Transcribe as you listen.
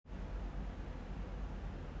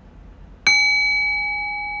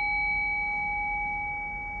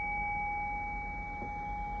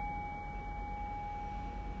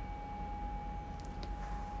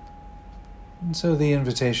And so the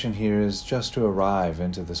invitation here is just to arrive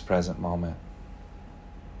into this present moment.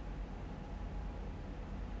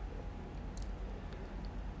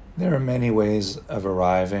 There are many ways of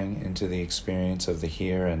arriving into the experience of the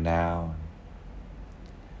here and now.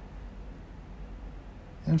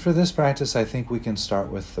 And for this practice, I think we can start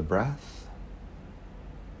with the breath.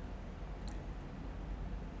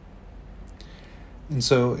 And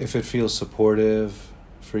so if it feels supportive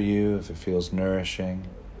for you, if it feels nourishing,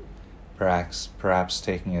 perhaps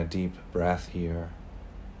taking a deep breath here.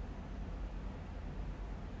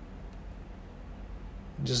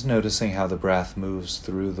 Just noticing how the breath moves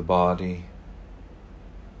through the body.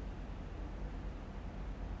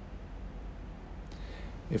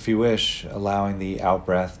 If you wish, allowing the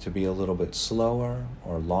out-breath to be a little bit slower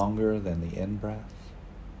or longer than the in-breath.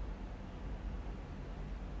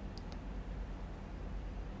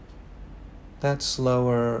 That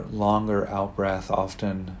slower, longer out-breath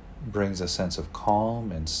often brings a sense of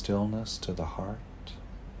calm and stillness to the heart,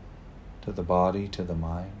 to the body, to the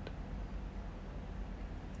mind.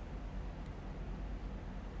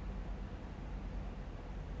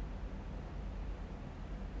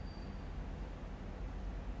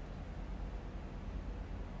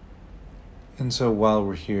 And so while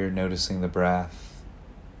we're here noticing the breath,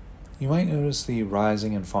 you might notice the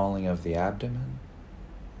rising and falling of the abdomen,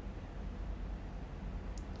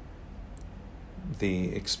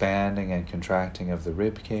 the expanding and contracting of the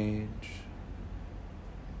rib cage,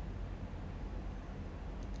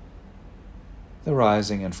 the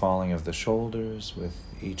rising and falling of the shoulders with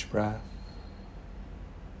each breath.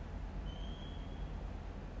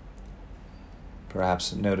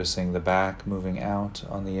 Perhaps noticing the back moving out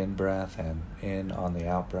on the in-breath and in on the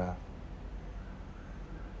out-breath.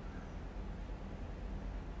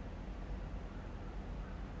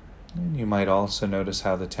 And you might also notice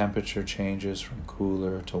how the temperature changes from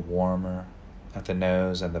cooler to warmer at the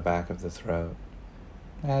nose and the back of the throat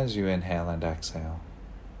as you inhale and exhale.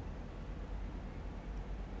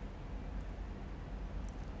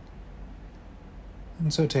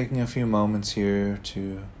 And so taking a few moments here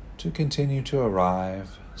to continue to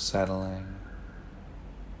arrive, settling.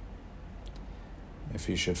 If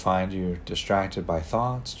you should find you're distracted by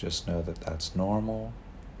thoughts, just know that that's normal.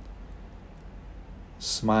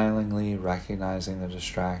 Smilingly recognizing the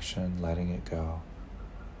distraction, letting it go.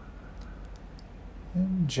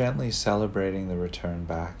 And gently celebrating the return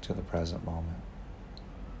back to the present moment.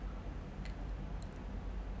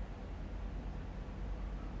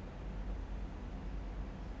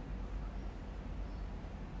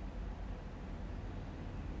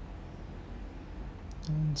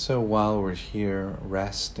 And so while we're here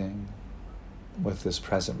resting with this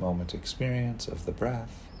present moment experience of the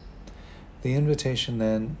breath, the invitation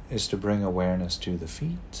then is to bring awareness to the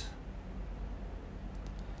feet.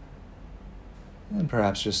 And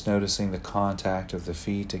perhaps just noticing the contact of the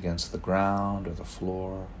feet against the ground or the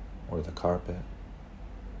floor or the carpet.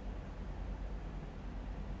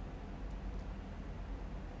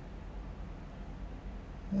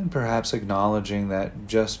 And perhaps acknowledging that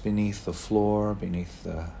just beneath the floor, beneath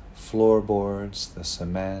the floorboards, the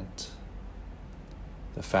cement,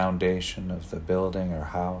 the foundation of the building or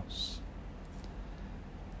house,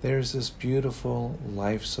 there's this beautiful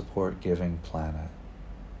life support giving planet.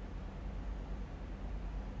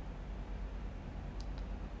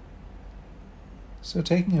 So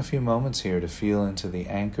taking a few moments here to feel into the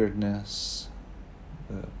anchoredness,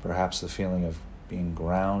 perhaps the feeling of being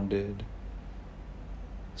grounded,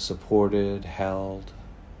 supported, held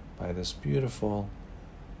by this beautiful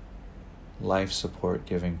life support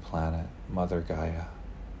giving planet, Mother Gaia.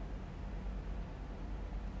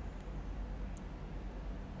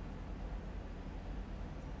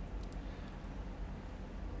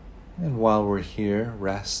 And while we're here,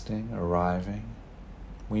 resting, arriving,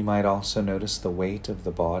 we might also notice the weight of the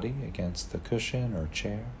body against the cushion or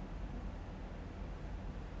chair.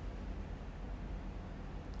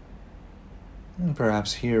 And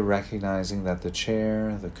perhaps here recognizing that the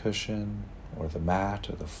chair, the cushion, or the mat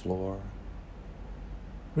or the floor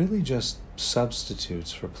really just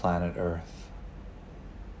substitutes for planet Earth.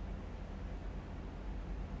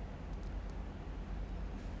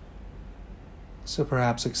 So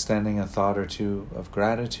perhaps extending a thought or two of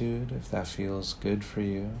gratitude, if that feels good for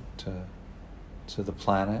you, to the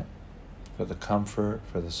planet, for the comfort,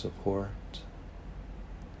 for the support.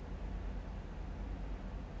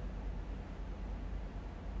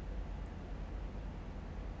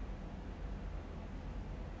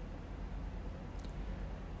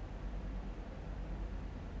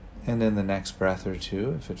 And in the next breath or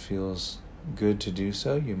two, if it feels good to do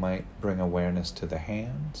so, you might bring awareness to the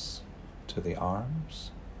hands, to the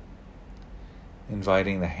arms.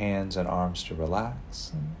 inviting the hands and arms to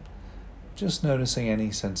relax, and just noticing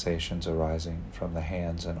any sensations arising from the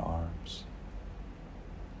hands and arms.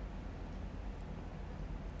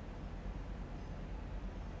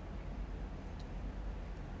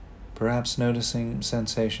 Perhaps noticing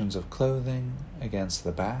sensations of clothing against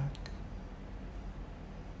the back,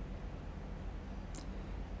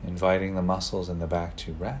 inviting the muscles in the back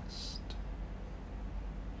to rest.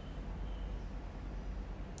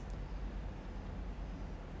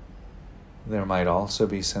 There might also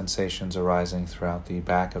be sensations arising throughout the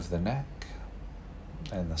back of the neck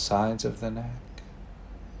and the sides of the neck,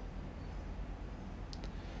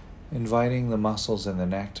 inviting the muscles in the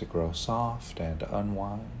neck to grow soft and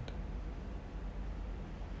unwind.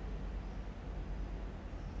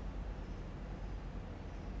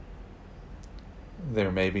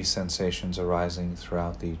 There may be sensations arising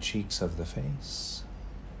throughout the cheeks of the face,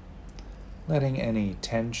 letting any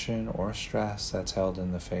tension or stress that's held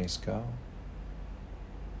in the face go.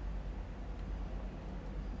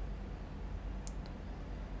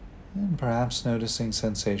 And perhaps noticing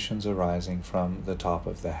sensations arising from the top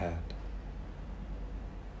of the head.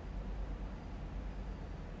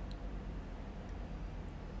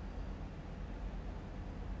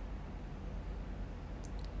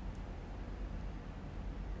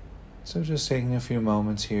 So just taking a few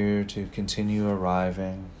moments here to continue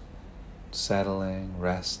arriving, settling,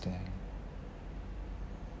 resting.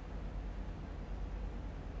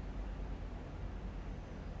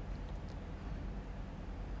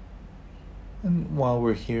 And while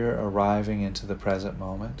we're here arriving into the present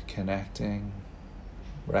moment, connecting,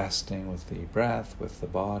 resting with the breath, with the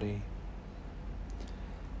body,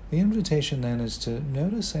 the invitation then is to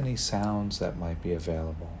notice any sounds that might be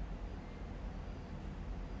available.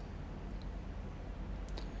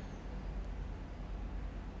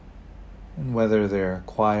 And whether they're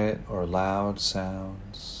quiet or loud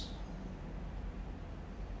sounds,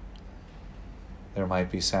 there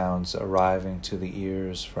might be sounds arriving to the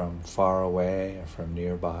ears from far away or from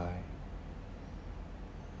nearby.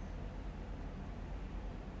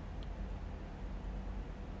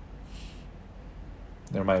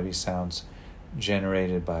 There might be sounds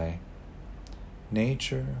generated by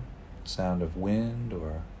nature, sound of wind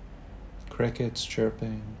or crickets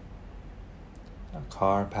chirping, a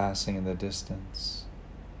car passing in the distance,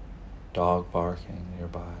 dog barking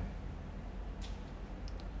nearby,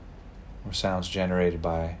 or sounds generated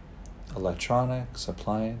by electronics,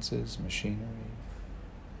 appliances, machinery.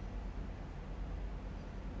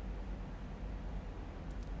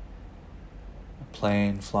 A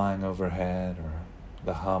plane flying overhead, or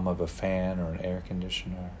the hum of a fan or an air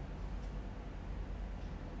conditioner.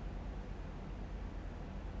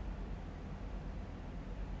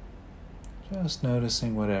 Just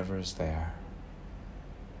noticing whatever is there.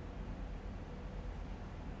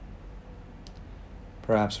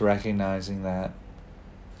 Perhaps recognizing that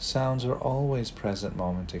sounds are always present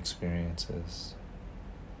moment experiences.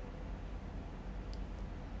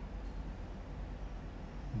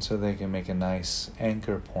 And so they can make a nice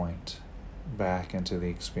anchor point back into the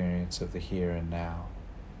experience of the here and now.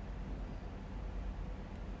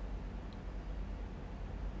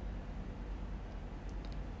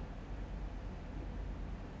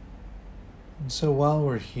 And so while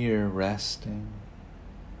we're here resting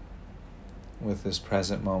with this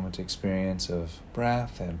present moment experience of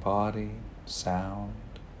breath and body, sound,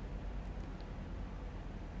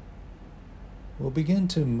 we'll begin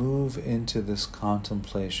to move into this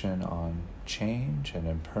contemplation on change and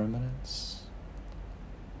impermanence,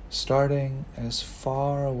 starting as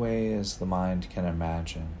far away as the mind can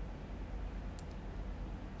imagine,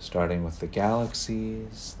 starting with the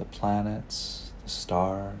galaxies, the planets, the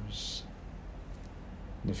stars,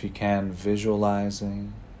 and if you can,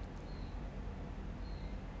 visualizing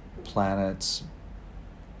planets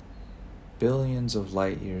billions of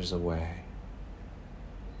light years away,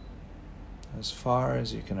 as far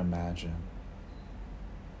as you can imagine.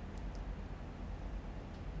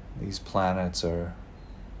 These planets are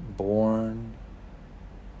born,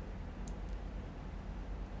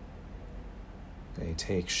 they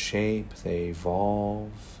take shape, they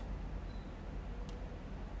evolve,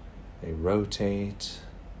 they rotate,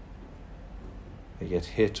 they get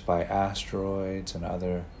hit by asteroids and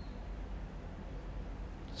other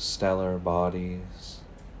stellar bodies.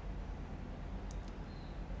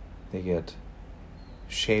 They get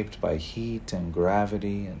shaped by heat and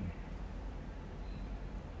gravity and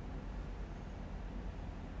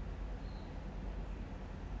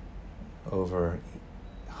over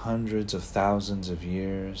hundreds of thousands of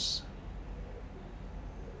years.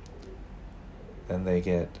 Then they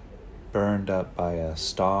get burned up by a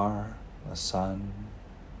star a sun,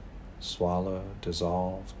 swallowed,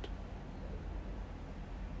 dissolved,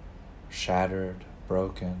 shattered,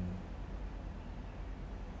 broken,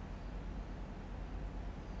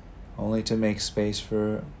 only to make space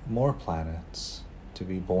for more planets to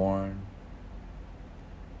be born,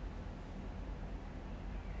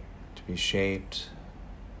 to be shaped.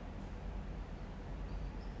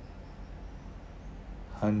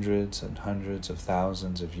 Hundreds and hundreds of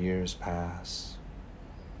thousands of years pass.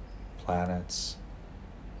 Planets,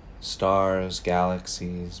 stars,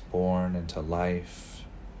 galaxies born into life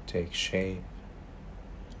take shape.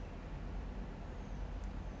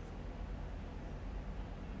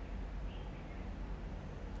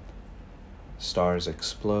 Stars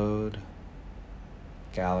explode,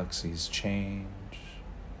 galaxies change.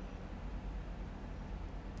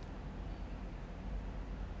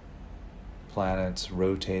 Planets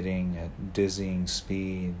rotating at dizzying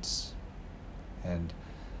speeds, and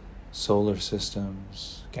solar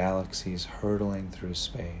systems, galaxies hurtling through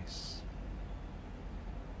space.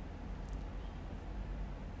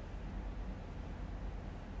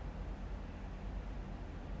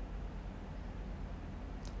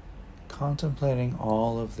 Contemplating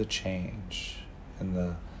all of the change in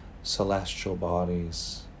the celestial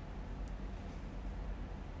bodies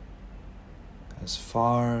as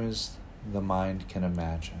far as the mind can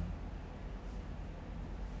imagine.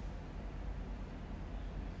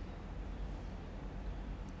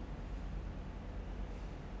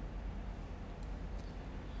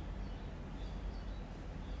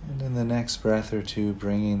 And in the next breath or two,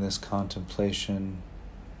 bringing this contemplation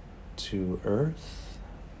to Earth.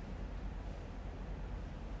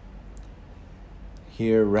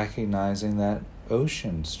 Here, recognizing that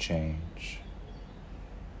oceans change.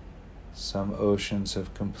 Some oceans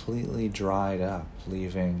have completely dried up,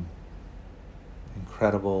 leaving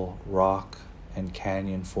incredible rock and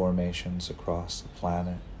canyon formations across the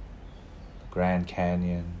planet. The Grand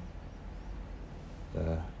Canyon,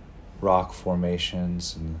 the rock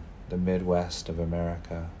formations in the Midwest of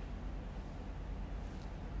America.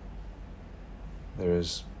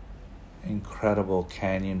 There's incredible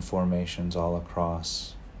canyon formations all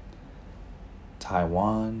across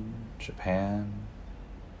Taiwan, Japan.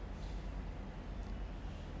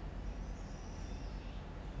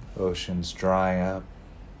 Oceans dry up.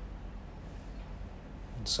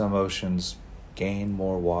 Some oceans gain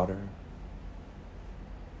more water,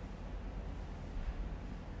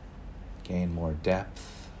 gain more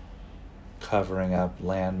depth, covering up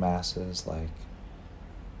land masses like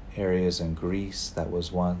areas in Greece that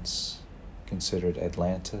was once considered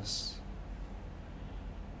Atlantis.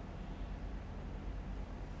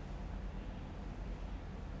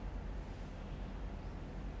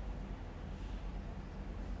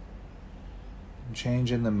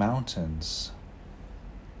 Change in the mountains.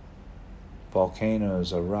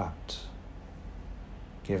 Volcanoes erupt,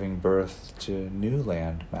 giving birth to new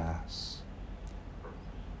land mass.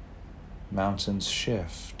 Mountains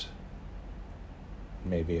shift,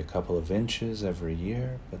 maybe a couple of inches every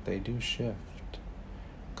year, but they do shift.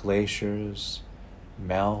 Glaciers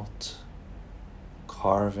melt,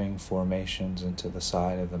 carving formations into the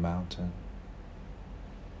side of the mountain.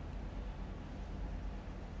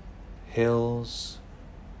 Hills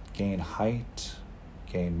gain height,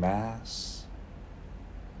 gain mass.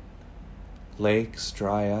 Lakes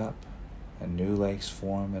dry up and new lakes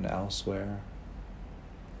form in elsewhere,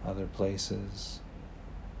 other places.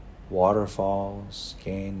 Waterfalls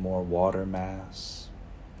gain more water mass,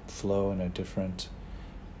 flow in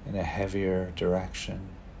a heavier direction.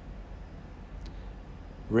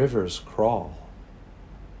 Rivers crawl.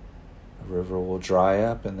 A river will dry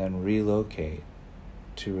up and then relocate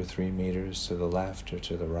 2 or 3 meters to the left or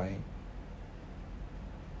to the right.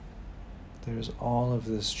 There's all of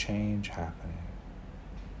this change happening.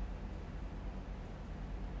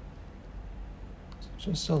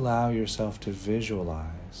 So just allow yourself to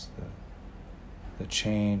visualize the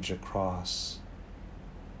change across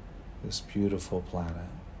this beautiful planet.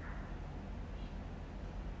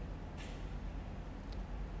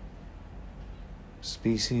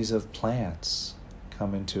 Species of plants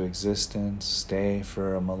come into existence, stay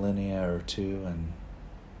for a millennia or two, and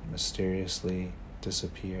mysteriously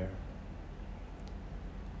disappear.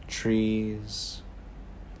 Trees,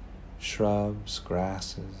 shrubs,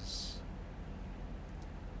 grasses.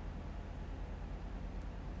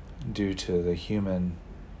 Due to the human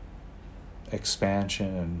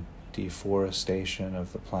expansion and deforestation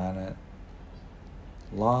of the planet,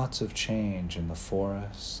 lots of change in the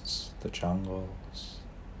forests, the jungles.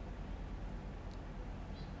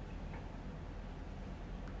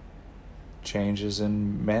 Changes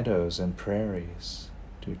in meadows and prairies,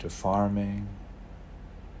 due to farming,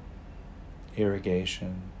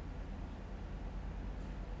 irrigation.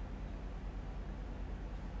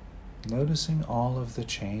 Noticing all of the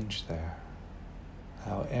change there,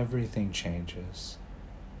 how everything changes,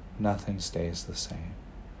 nothing stays the same.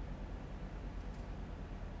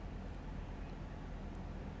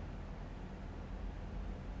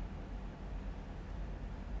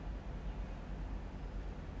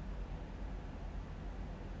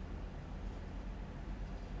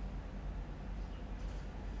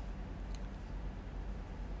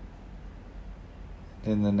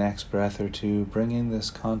 In the next breath or two, bringing this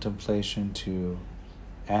contemplation to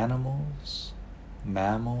animals,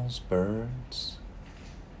 mammals, birds,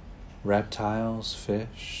 reptiles,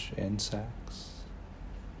 fish, insects,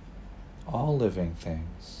 all living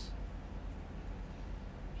things.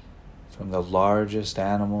 From the largest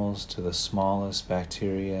animals to the smallest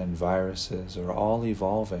bacteria and viruses are all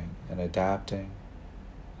evolving and adapting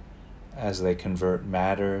as they convert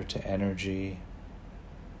matter to energy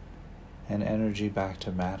and energy back to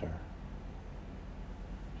matter.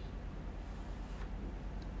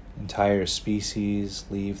 Entire species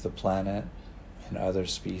leave the planet and other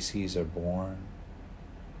species are born.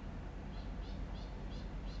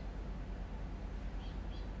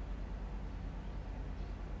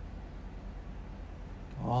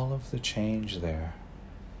 All of the change there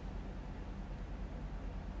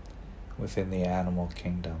within the animal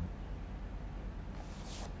kingdom.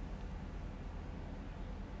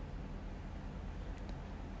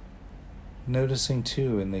 Noticing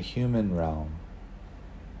too in the human realm,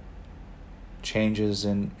 changes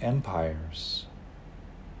in empires.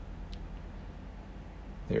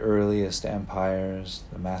 The earliest empires,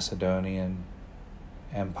 the Macedonian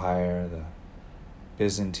Empire, the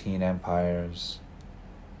Byzantine empires,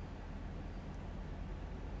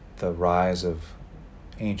 the rise of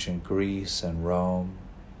ancient Greece and Rome.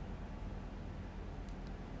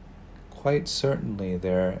 Quite certainly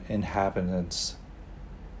their inhabitants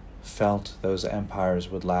felt those empires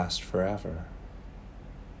would last forever.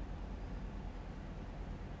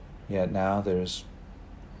 Yet now there's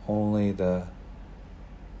only the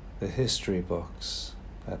history books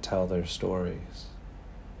that tell their stories.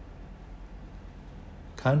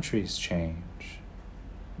 Countries change,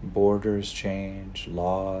 borders change,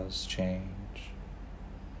 laws change,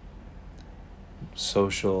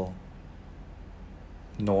 social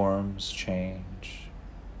norms change.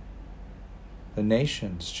 The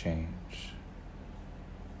nations change.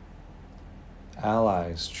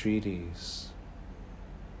 Allies, treaties,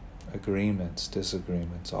 agreements,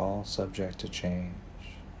 disagreements, all subject to change.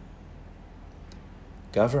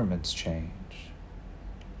 Governments change.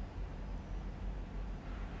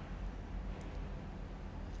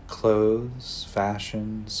 Clothes,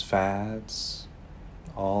 fashions, fads,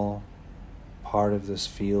 all part of this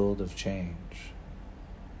field of change,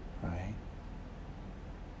 right?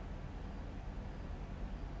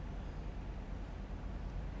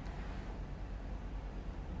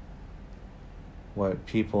 What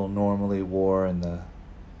people normally wore in the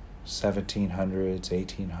 1700s,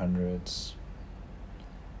 1800s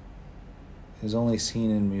is only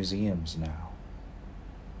seen in museums now.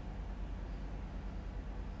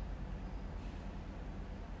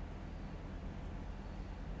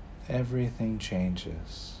 Everything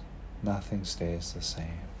changes. Nothing stays the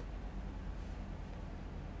same.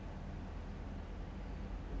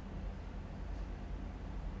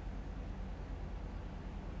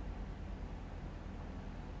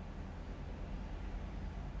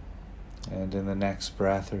 And in the next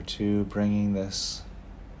breath or two, bringing this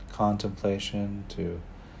contemplation to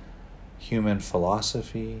human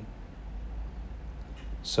philosophy,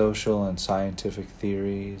 social and scientific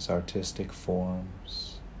theories, artistic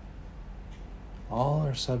forms, all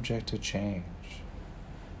are subject to change.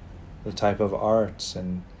 The type of arts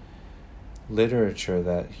and literature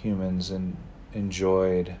that humans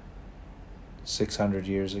enjoyed 600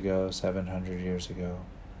 years ago, 700 years ago,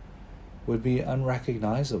 would be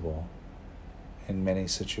unrecognizable in many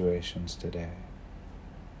situations today.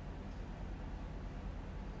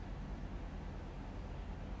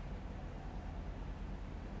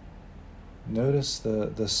 Notice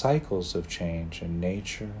the cycles of change in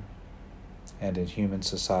nature and in human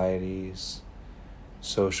societies,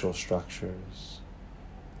 social structures.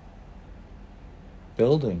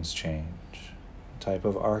 Buildings change, type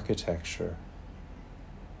of architecture.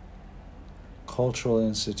 Cultural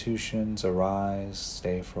institutions arise,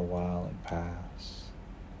 stay for a while, and pass.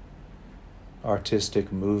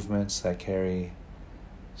 Artistic movements that carry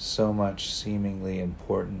so much seemingly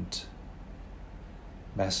important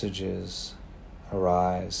messages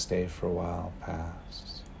arise, stay for a while,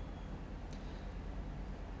 pass.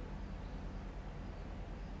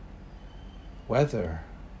 weather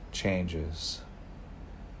changes,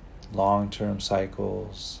 long-term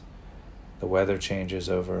cycles. The weather changes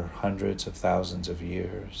over hundreds of thousands of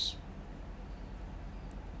years.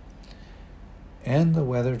 And the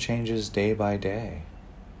weather changes day by day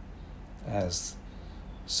as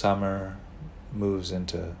summer moves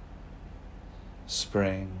into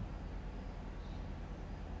spring.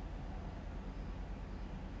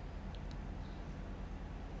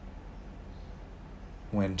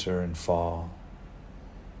 Winter and fall.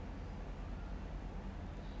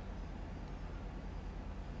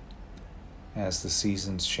 As the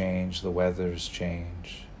seasons change, the weathers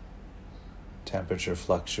change. Temperature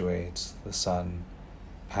fluctuates, the sun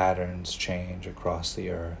patterns change across the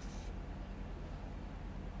earth.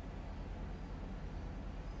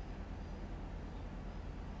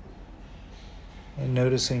 And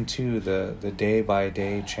noticing too the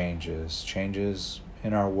day-by-day changes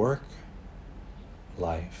in our work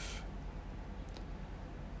life.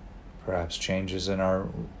 Perhaps changes in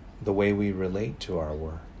the way we relate to our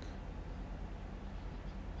work.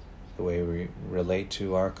 The way we relate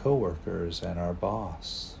to our coworkers and our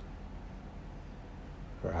boss.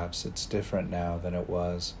 Perhaps it's different now than it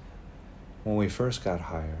was when we first got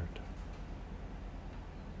hired.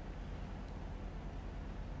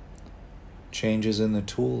 Changes in the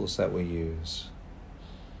tools that we use.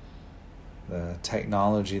 The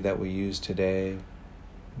technology that we use today,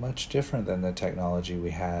 much different than the technology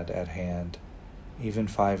we had at hand even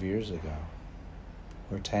 5 years ago,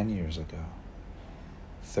 or 10 years ago,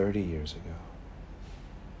 30 years ago.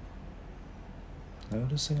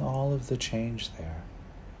 Noticing all of the change there.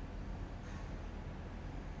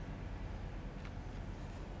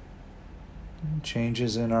 And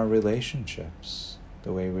changes in our relationships,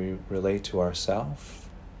 the way we relate to ourselves,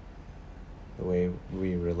 the way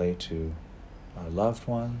we relate to our loved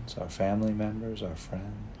ones, our family members, our friends.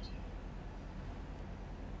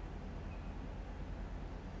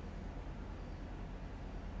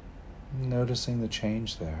 Noticing the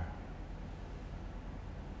change there.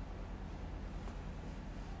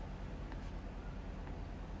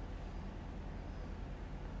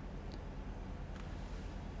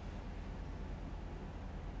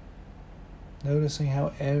 Noticing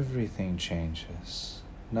how everything changes.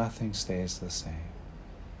 Nothing stays the same.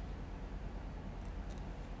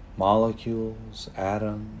 Molecules,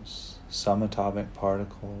 atoms, subatomic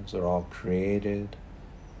particles are all created,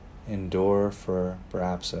 endure for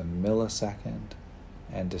perhaps a millisecond,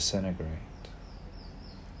 and disintegrate.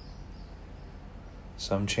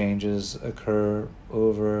 Some changes occur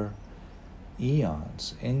over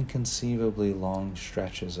eons, inconceivably long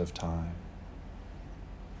stretches of time,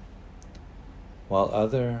 while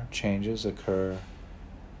other changes occur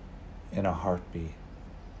in a heartbeat.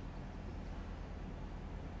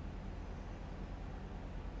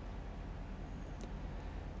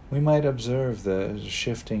 We might observe the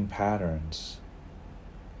shifting patterns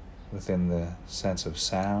within the sense of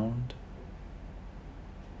sound,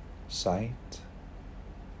 sight,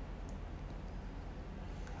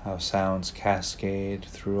 how sounds cascade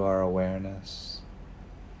through our awareness.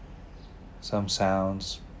 Some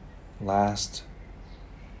sounds last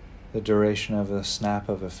the duration of the snap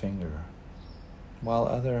of a finger, while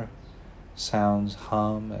other sounds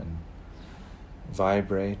hum and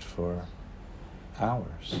vibrate for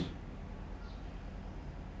hours.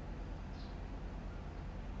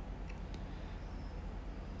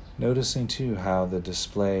 Noticing too how the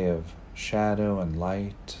display of shadow and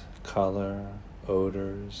light, color,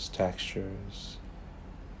 odors, textures,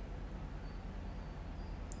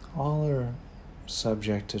 all are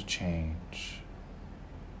subject to change.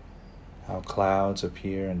 How clouds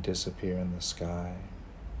appear and disappear in the sky.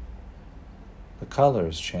 The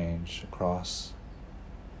colors change across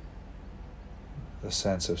the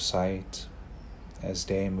sense of sight as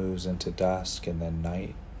day moves into dusk and then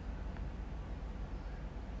night.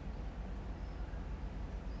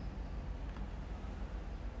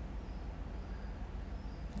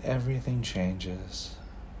 Everything changes,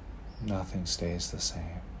 nothing stays the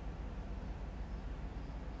same.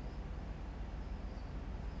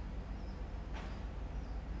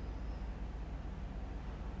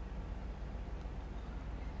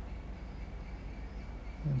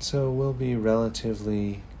 And so we'll be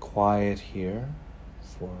relatively quiet here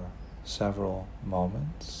for several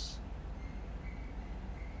moments,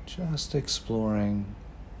 just exploring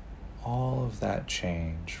all of that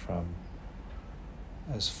change from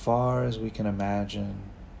as far as we can imagine,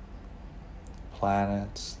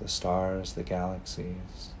 planets, the stars, the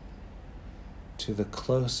galaxies, to the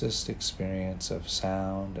closest experience of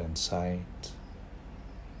sound and sight,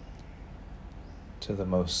 to the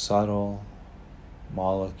most subtle,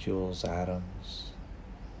 molecules, atoms.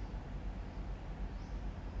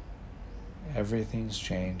 Everything's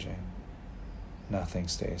changing. Nothing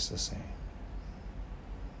stays the same.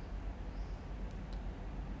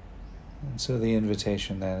 And so the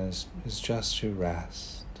invitation then is just to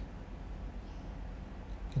rest,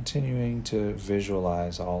 continuing to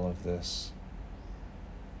visualize all of this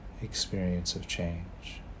experience of change.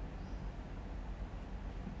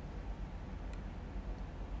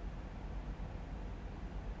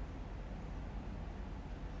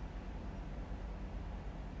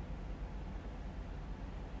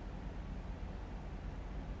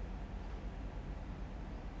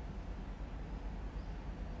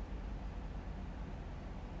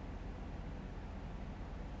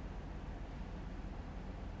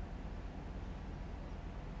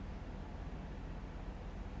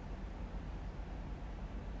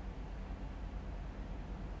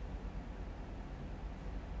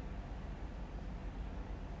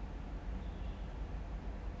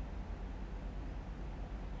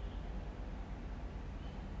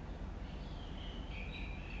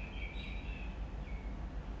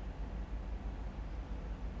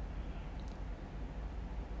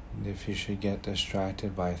 And if you should get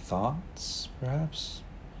distracted by thoughts, perhaps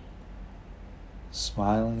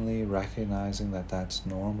smilingly recognizing that that's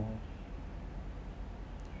normal,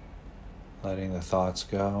 letting the thoughts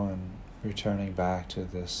go and returning back to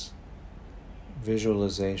this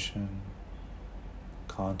visualization,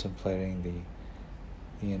 contemplating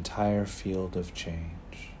the entire field of change.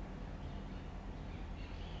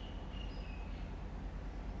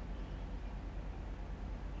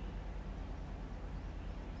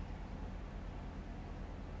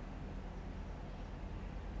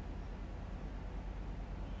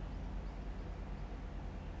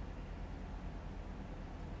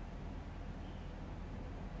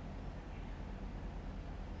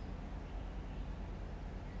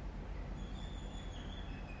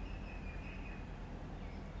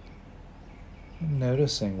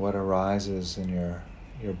 Noticing what arises in your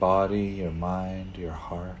body, your mind, your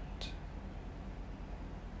heart.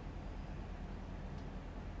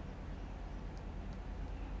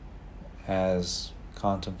 As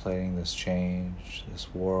contemplating this change,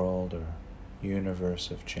 this world or universe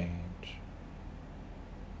of change.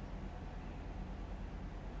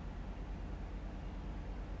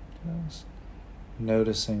 Just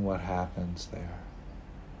noticing what happens there.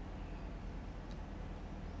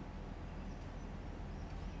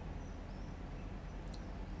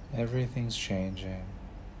 Everything's changing.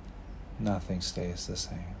 Nothing stays the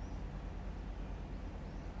same.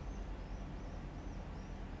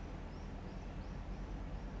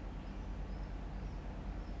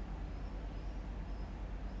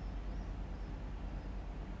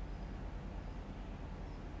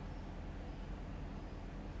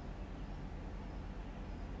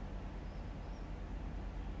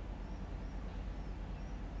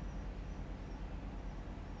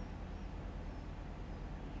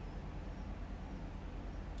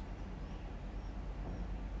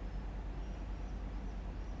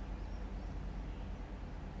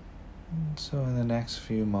 So in the next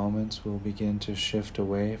few moments, we'll begin to shift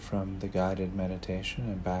away from the guided meditation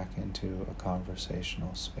and back into a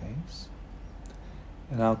conversational space.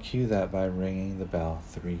 And I'll cue that by ringing the bell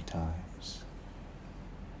 3 times.